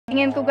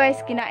Tingin ko guys,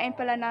 kinain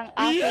pala ng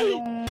aso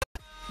yung...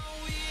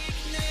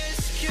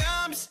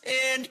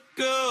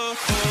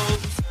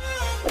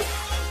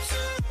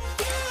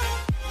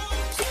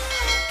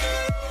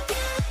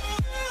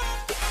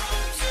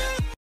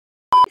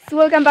 So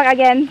welcome back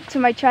again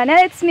to my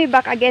channel. It's me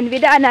back again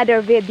with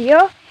another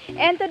video.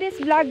 And to this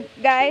vlog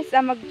guys,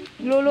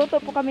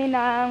 magluluto po kami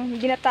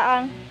ng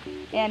ginataang.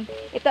 Yan.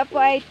 Ito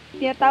po ay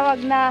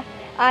tinatawag na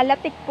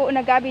latik po na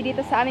gabi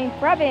dito sa aming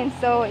province.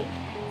 So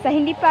sa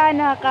hindi pa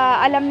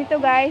nakaalam nito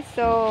guys,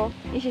 so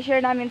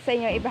i-share namin sa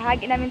inyo,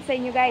 ibahagi namin sa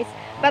inyo guys.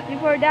 But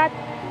before that,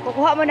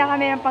 kukuha muna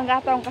kami ng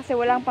panggatong kasi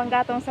walang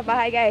panggatong sa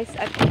bahay guys.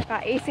 At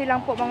saka easy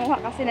lang po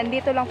manguha kasi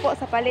nandito lang po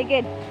sa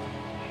paligid.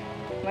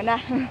 Mana.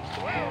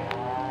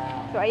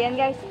 So ayan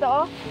guys, ito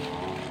oh.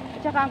 At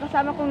saka ang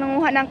kasama kong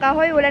nanguha ng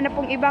kahoy, wala na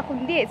pong iba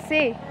kundi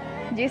si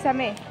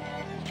Jisame.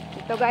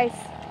 Ito guys.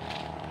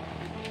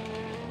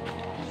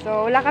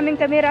 So wala kaming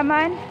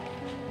cameraman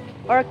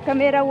or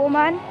camera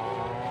woman.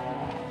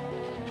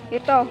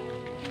 Ito.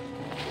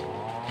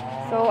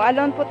 So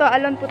alone po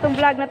tong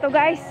vlog na to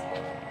guys.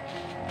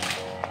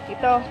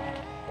 Ito.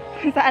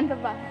 Saan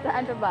pa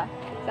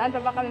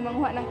ba kami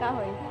manguha ng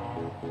kahoy?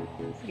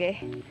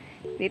 Sige.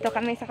 Dito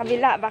kami sa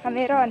kabila, baka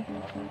meron.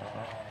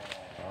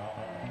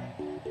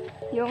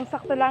 Yung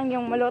sakto lang,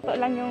 yung maluto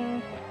lang yung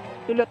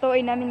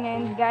lulutuin namin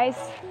ngayon guys.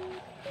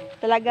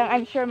 Talagang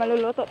I'm sure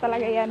maluluto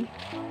talaga yan.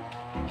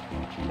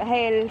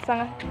 Dahil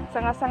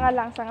sanga-sanga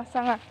lang,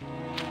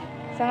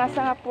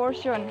 sanga-sanga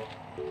portion.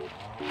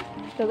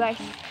 Ito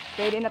guys,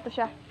 pwede na to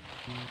siya.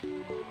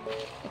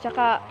 At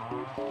saka,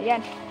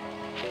 ayan.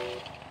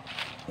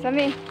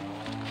 Sami,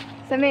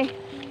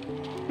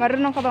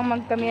 marunong ka bang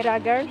mag-camera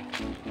girl?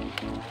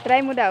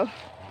 Try mo daw.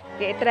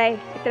 Okay,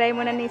 try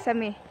mo na ni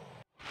Sami.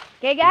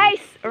 Okay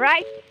guys,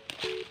 alright.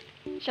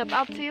 Shout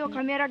out to you,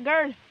 camera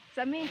girl.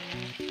 Sami.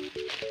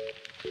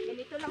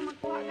 Ganito lang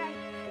magkuha guys.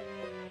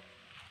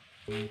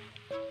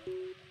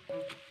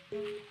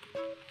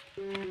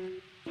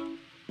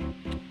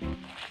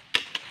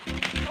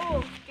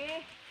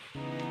 Okay.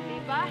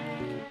 Diba?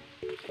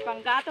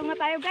 Panggatong na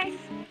tayo guys.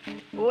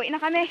 Uwi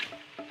na kami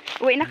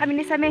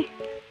ni Sami.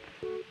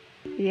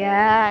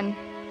 Yan.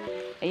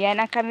 Ayan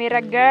ang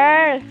camera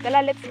girl.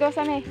 Tala, let's go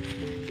Sami.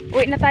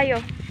 Uwi na tayo.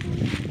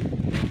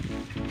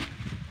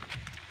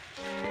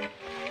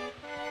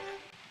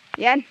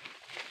 Yan.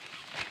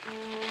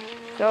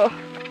 So,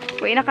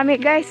 uwi na kami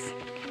guys.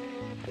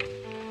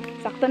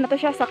 Sakto na to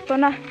siya, sakto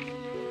na.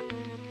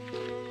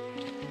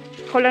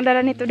 Ako lang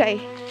dala nito dahil.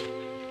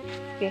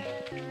 Okay.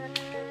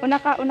 Una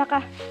ka.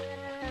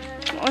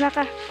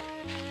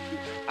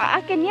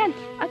 Akin yan.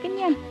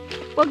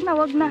 Wag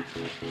na.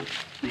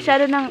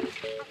 Masyado nang...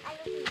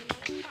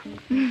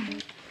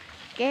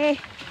 Okay.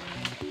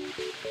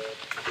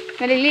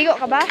 Naliligo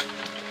ka ba?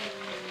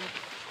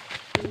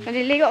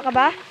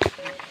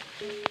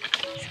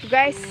 So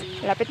guys,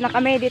 lapit na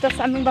kami dito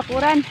sa aming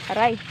bakuran.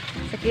 Aray,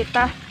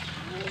 sakita.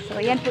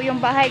 So yan po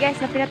yung bahay guys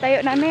na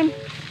pinatayo namin.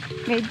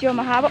 Medyo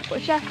mahaba po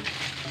siya.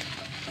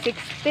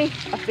 60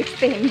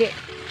 hindi.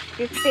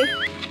 50.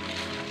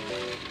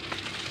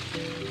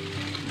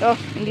 So,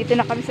 nandito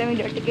na kami sa aming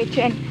dirty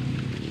kitchen.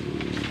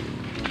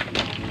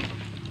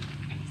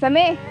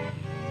 Sami,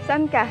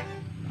 saan ka?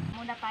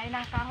 Muna tayo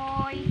ng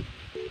kahoy.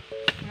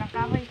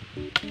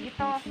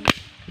 Ito.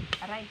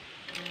 Aray.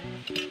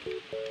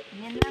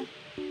 Yan lang.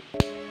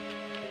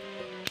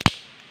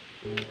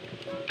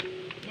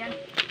 Yan.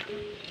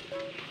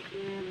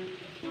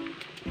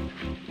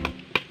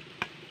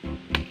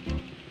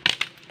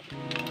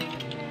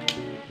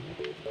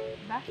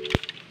 Diba?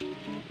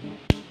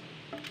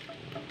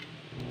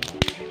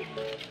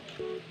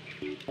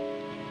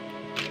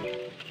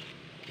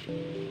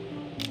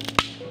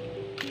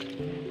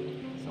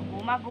 So,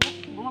 guma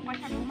pa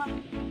siya, guma.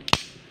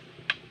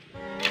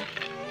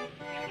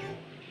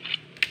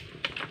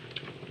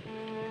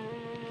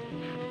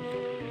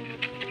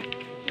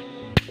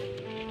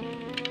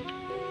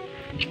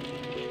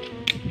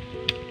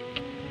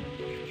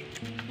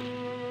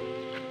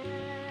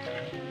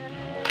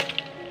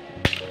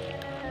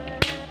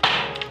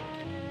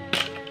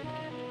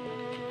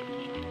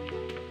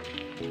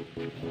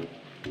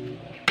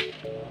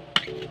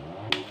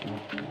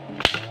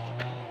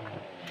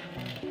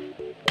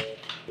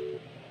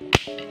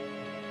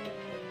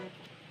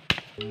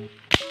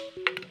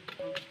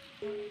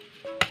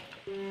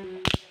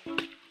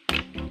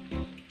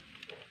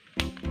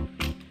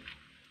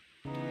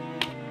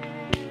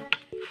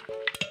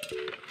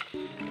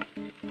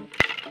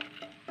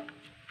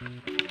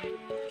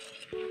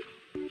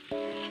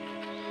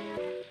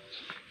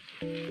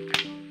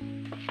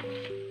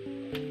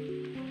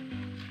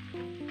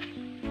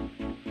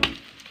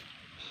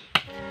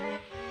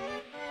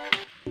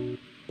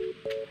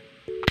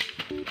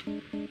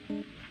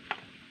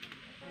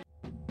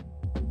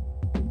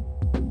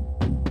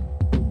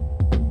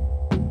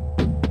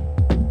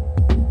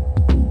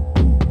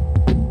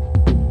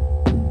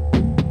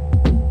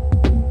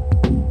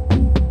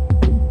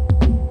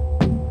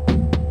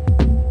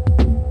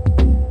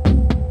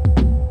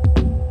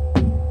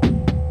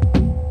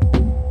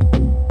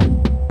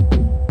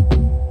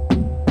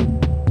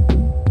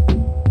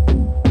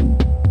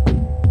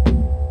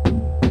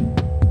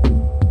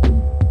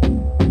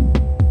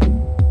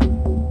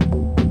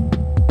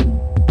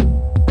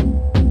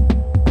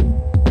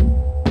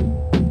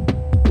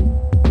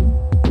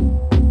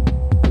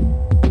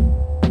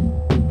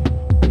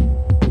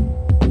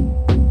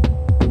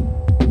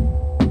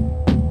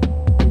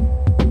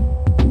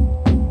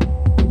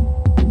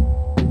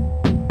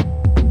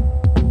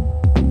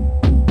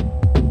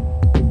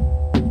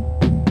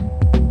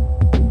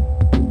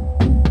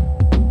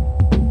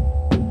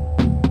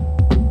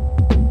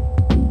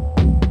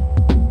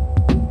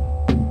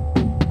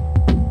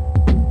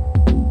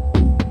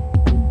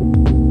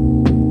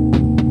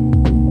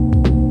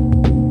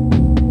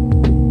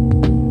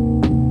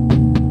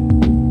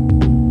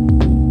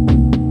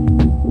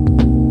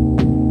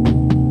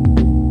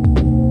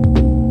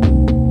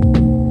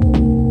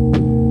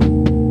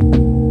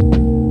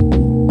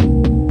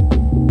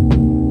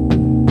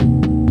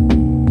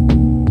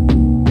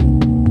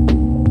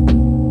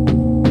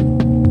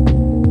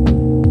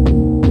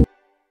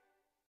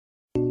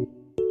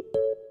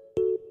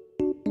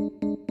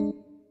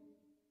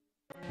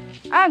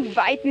 Ang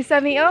bait ni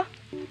Sami, oh.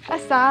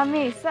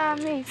 Sami.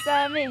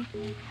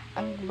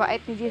 Ang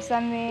bait ni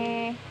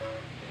Sami.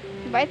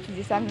 Bait si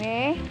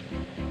Sami.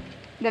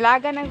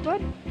 Dalaga na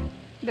good.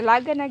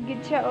 Dalaga na gid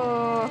siya,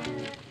 oh.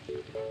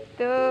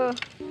 Tuh.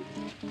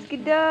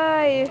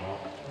 Sikiday.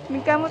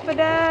 May kamot pa,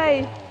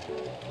 day.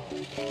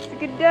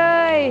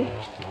 Sikiday.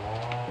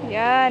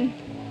 Yan.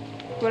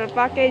 Full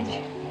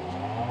package.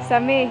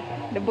 Sami,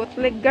 the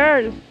bootleg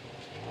girl.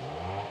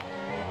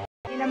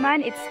 Hindi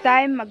naman, it's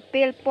time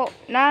mag-fill po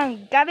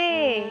ng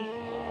gabi.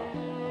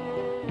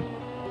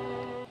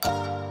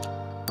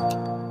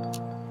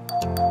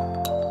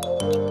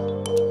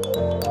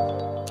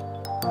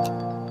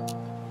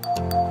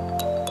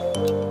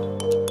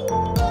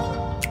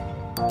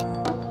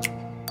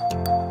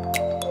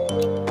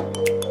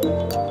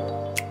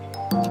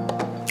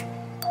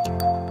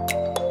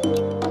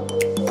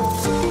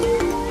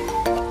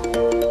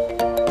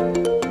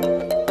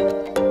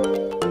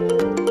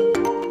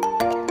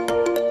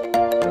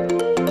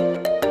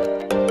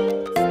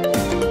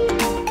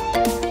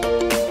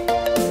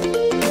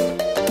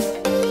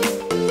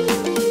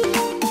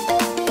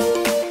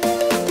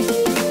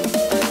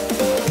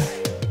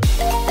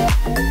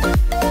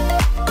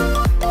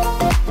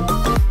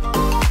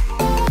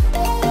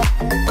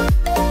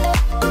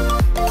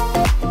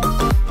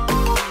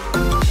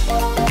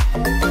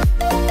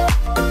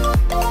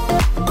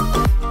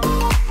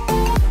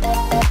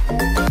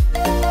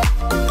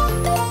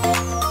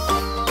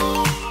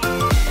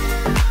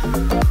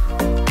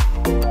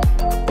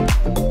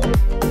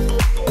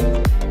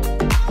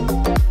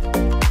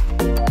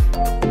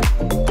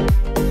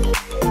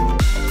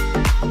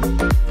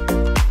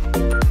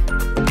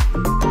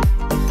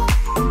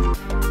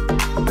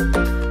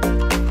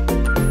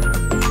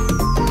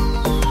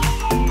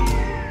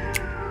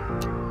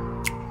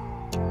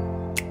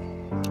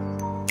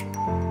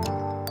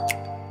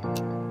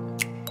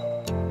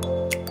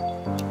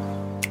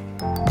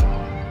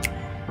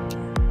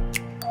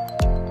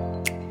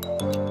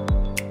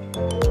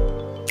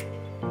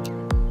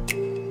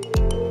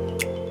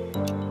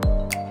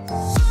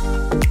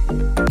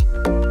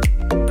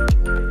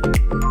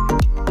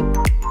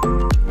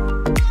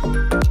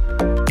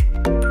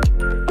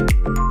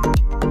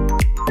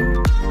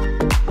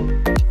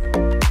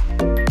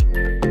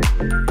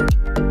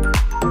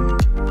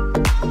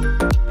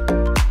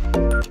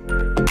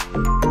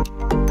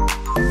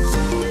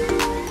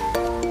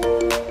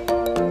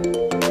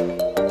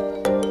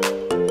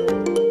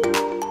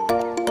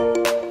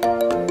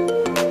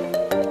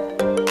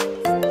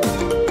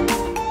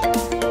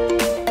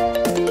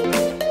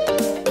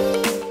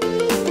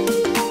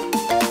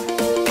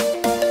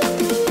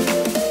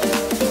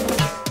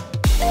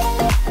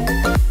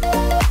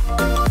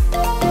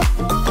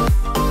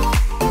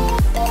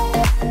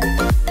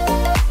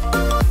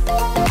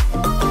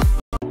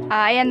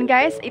 Ayan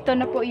guys, ito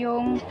na po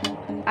yung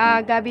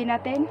gabi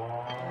natin.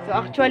 So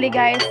actually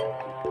guys,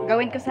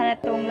 gawin ko sana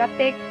itong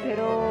latik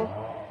pero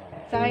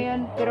sa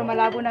ngayon, pero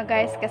malabo na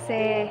guys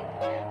kasi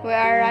we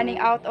are running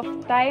out of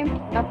time.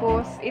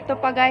 Tapos ito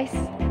pa guys,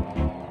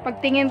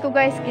 pagtingin ko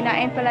guys,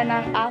 kinain pala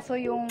ng aso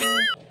yung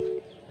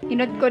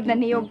hinudkod na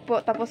niyog po.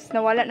 Tapos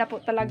nawala na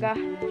po talaga.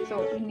 So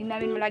hindi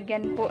namin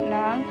malagyan po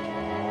ng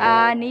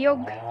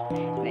niyog.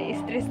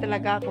 Na-stress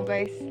talaga ako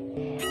guys.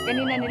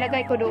 Kanina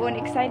nilagay ko doon,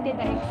 excited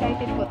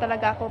po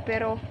talaga ako,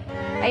 pero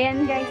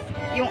ayan guys,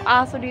 yung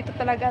aso dito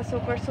talaga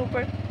super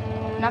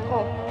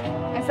nako,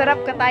 ang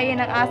sarap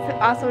katayin ng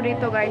aso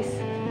dito guys.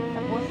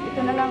 Tapos ito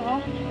na lang,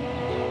 oh,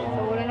 so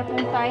wala na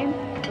pong time,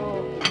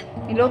 so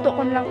niluto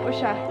ko na lang po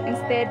siya,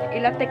 instead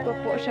ilatek ko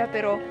po siya,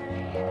 pero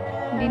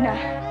hindi na,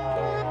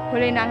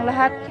 huli na ang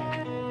lahat.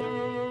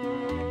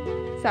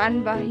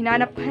 Saan ba?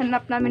 Hinanap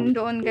namin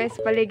doon guys,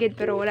 paligid,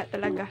 pero wala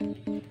talaga,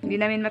 hindi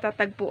namin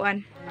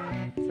matatagpuan.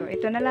 So,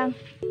 ito na lang.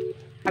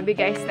 Sabi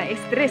guys,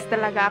 na-stress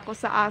talaga ako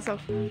sa aso.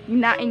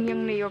 Hinain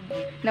yung niyog.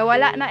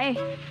 Nawala na eh.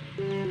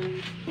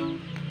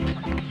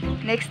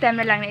 Next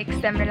time na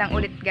lang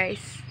ulit guys.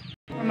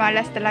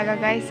 Malas talaga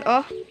guys.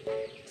 Oh.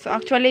 So,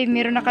 actually,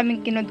 meron na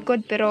kaming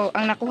kinudkod. Pero,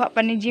 ang nakuha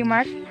pa ni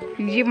G-Mark,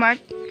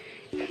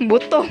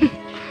 butong.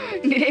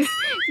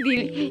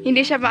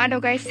 Hindi siya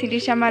maano guys.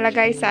 Hindi siya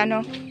malagay sa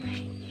ano.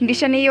 Hindi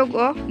siya niyog,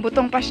 oh.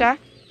 Butong pa siya.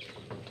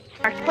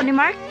 Mark ko ni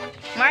Mark.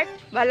 Mark,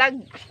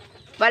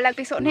 balag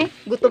piso ni,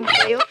 gutom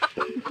kayo.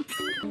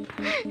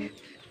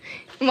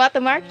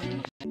 Umato Mark.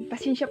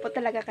 Pasensya po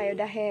talaga kayo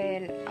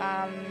dahil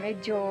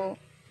medyo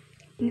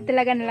hindi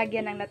talaga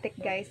nalagyan ng latik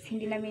guys.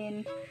 Hindi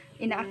namin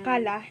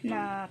inaakala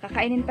na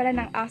kakainin pala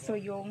ng aso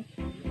yung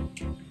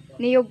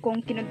niyog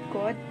kong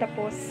kinudkod.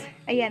 Tapos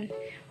ayan,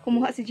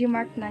 kumuha si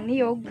G-Mark ng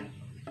niyog.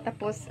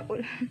 Tapos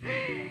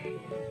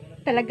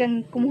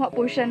talagang kumuha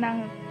po siya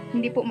ng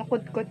hindi po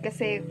makudkod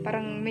kasi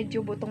parang medyo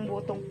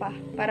butong-butong pa.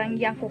 Parang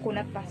yang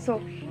coconut pa. So,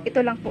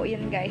 ito lang po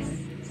yun guys.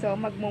 So,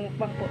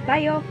 magmumukbang po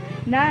tayo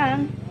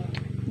ng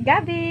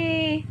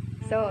gabi.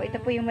 So, ito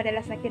po yung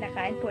madalas na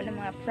kinakain po ng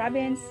mga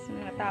province,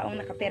 mga taong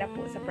nakatira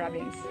po sa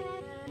province.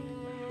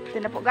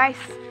 Ito na po guys.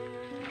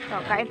 So,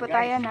 kain po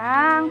tayo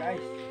ng...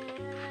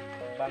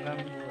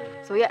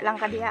 So, Suya lang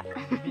ka diha.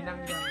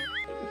 Binanggang.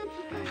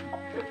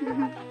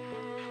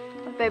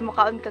 Pantay mo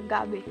kaon kag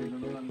Gabi.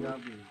 Binanggang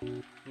Gabi.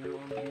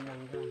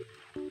 Binanggang.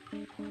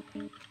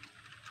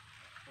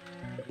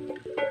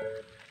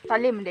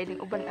 Talim din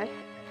yung uban ay.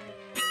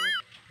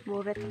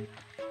 Buret.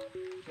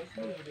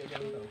 Kasi hindi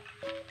lang daw.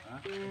 Ha?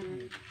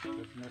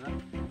 Kasi meron.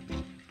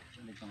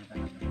 Hindi ko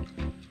matanong.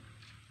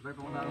 Sabay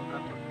pumunta ng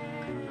trapo.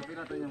 Sabi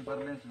natin yung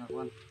parlance na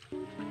kuwan.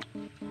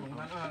 Kung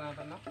ano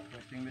natin no?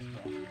 West English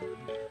ko.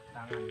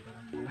 Tangan.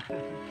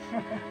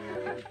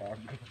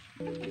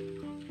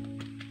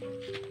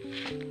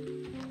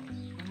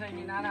 Kung sa'yo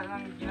ginana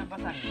lang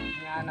ginabasan.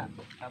 Ginana.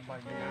 Tabang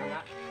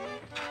ginana.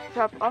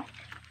 Sarap oh.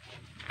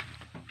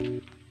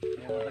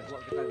 Kaya matagwa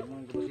kita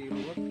ng gabasiro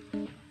ko.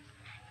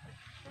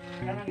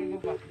 Kanang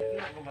gigupas.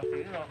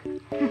 Gabasiro.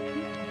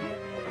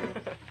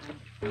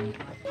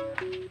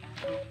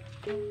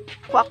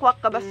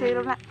 Kwak-kwak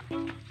kabasiro na.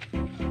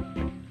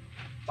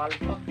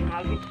 Palpak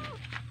lagi.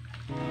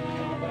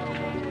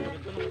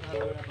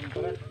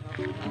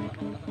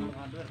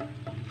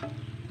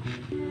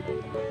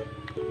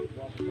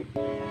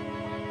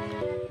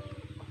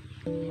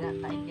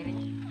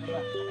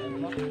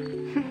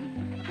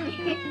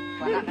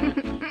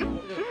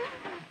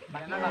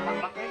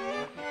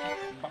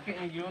 Pakai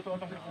yang gitu tuh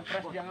untuk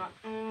kompres dia nggak.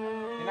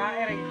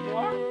 Kinaer itu.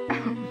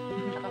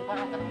 Atau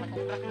parang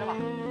kompres lah.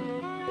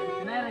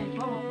 Kinaer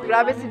itu.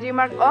 Grabe si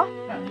G-Mark oh.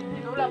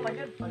 Itu lah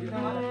pakai.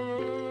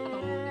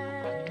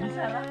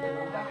 Bisa lah.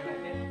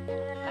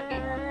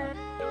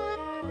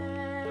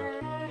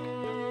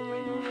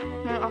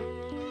 Oh.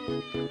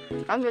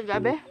 Ang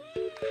Gabi.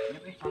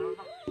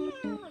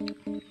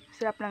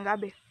 Sarap ng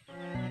Gabi.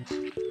 Ang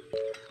sarap.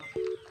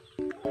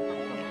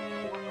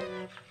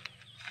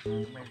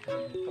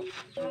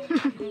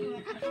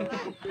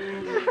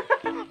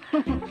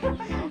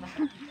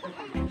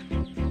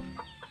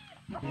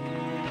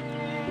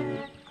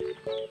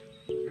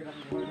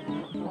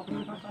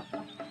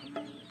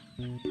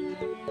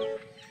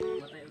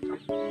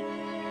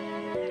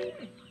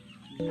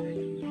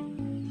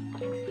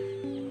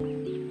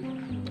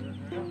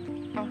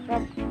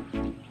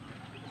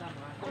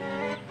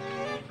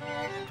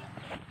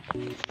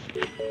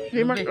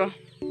 G-Mark oh.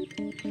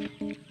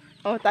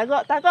 Oh,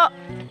 tago. Ito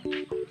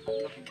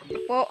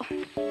po.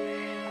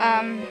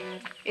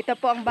 Ito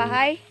po ang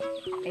bahay.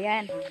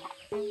 Ayan.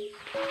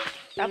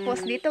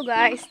 Tapos dito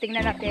guys,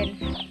 tingnan natin.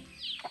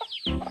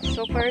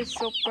 Super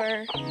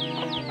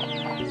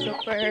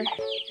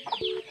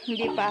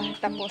hindi pa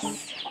tapos.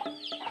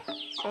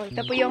 So,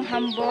 ito po yung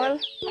humble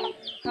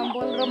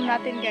room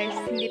natin guys.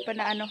 Hindi pa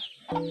na ano.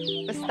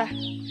 Basta,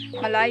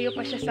 malayo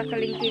pa siya sa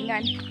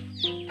kalingkingan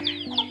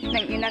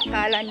ng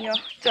inakala nyo.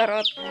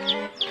 Charot.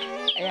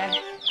 Ayan.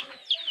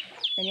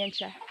 Ganyan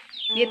siya.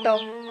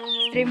 Dito,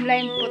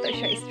 streamline po to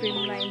siya.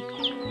 Streamline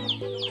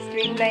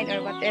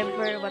or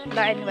whatever. What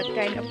kind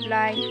of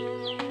line.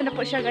 Ito na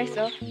po siya guys,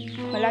 oh.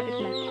 Malapit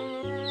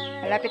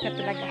na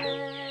talaga.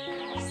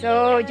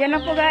 So, dyan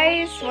na po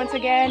guys. Once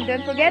again,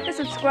 don't forget to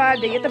subscribe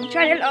the YouTube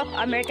channel of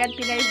American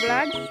Pinay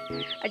Vlogs.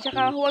 At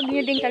saka huwag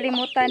niyo din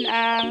kalimutan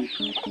ang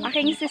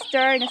aking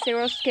sister na si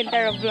Rose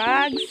Quintero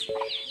Vlogs.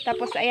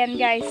 Tapos, ayan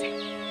guys.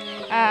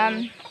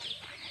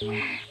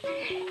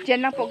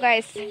 Dyan lang po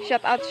guys.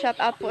 Shout out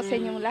po sa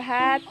inyong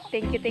lahat.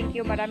 Thank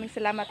you. Maraming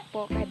salamat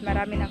po kahit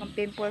marami na akong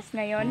pimples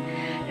ngayon.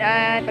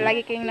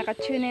 Palagi kayong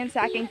nakatune in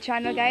sa aking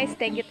channel guys.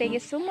 Thank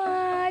you so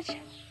much.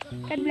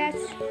 God bless.